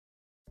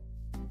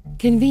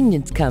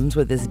Convenience comes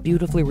with this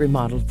beautifully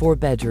remodeled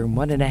 4-bedroom,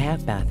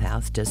 1.5 bath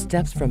house just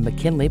steps from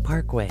McKinley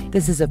Parkway.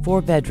 This is a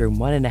 4-bedroom,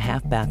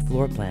 1.5 bath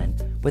floor plan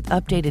with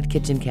updated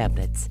kitchen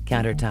cabinets,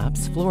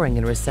 countertops, flooring,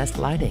 and recessed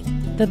lighting.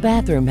 The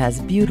bathroom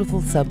has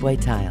beautiful subway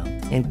tile.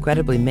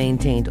 Incredibly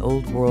maintained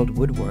old-world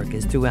woodwork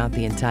is throughout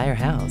the entire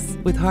house,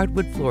 with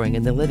hardwood flooring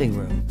in the living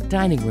room,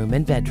 dining room,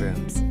 and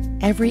bedrooms.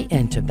 Every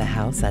inch of the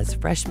house has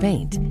fresh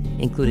paint,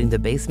 including the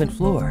basement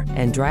floor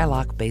and dry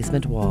lock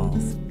basement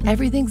walls.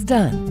 Everything's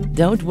done.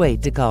 Don't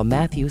wait to call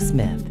Matthew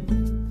Smith.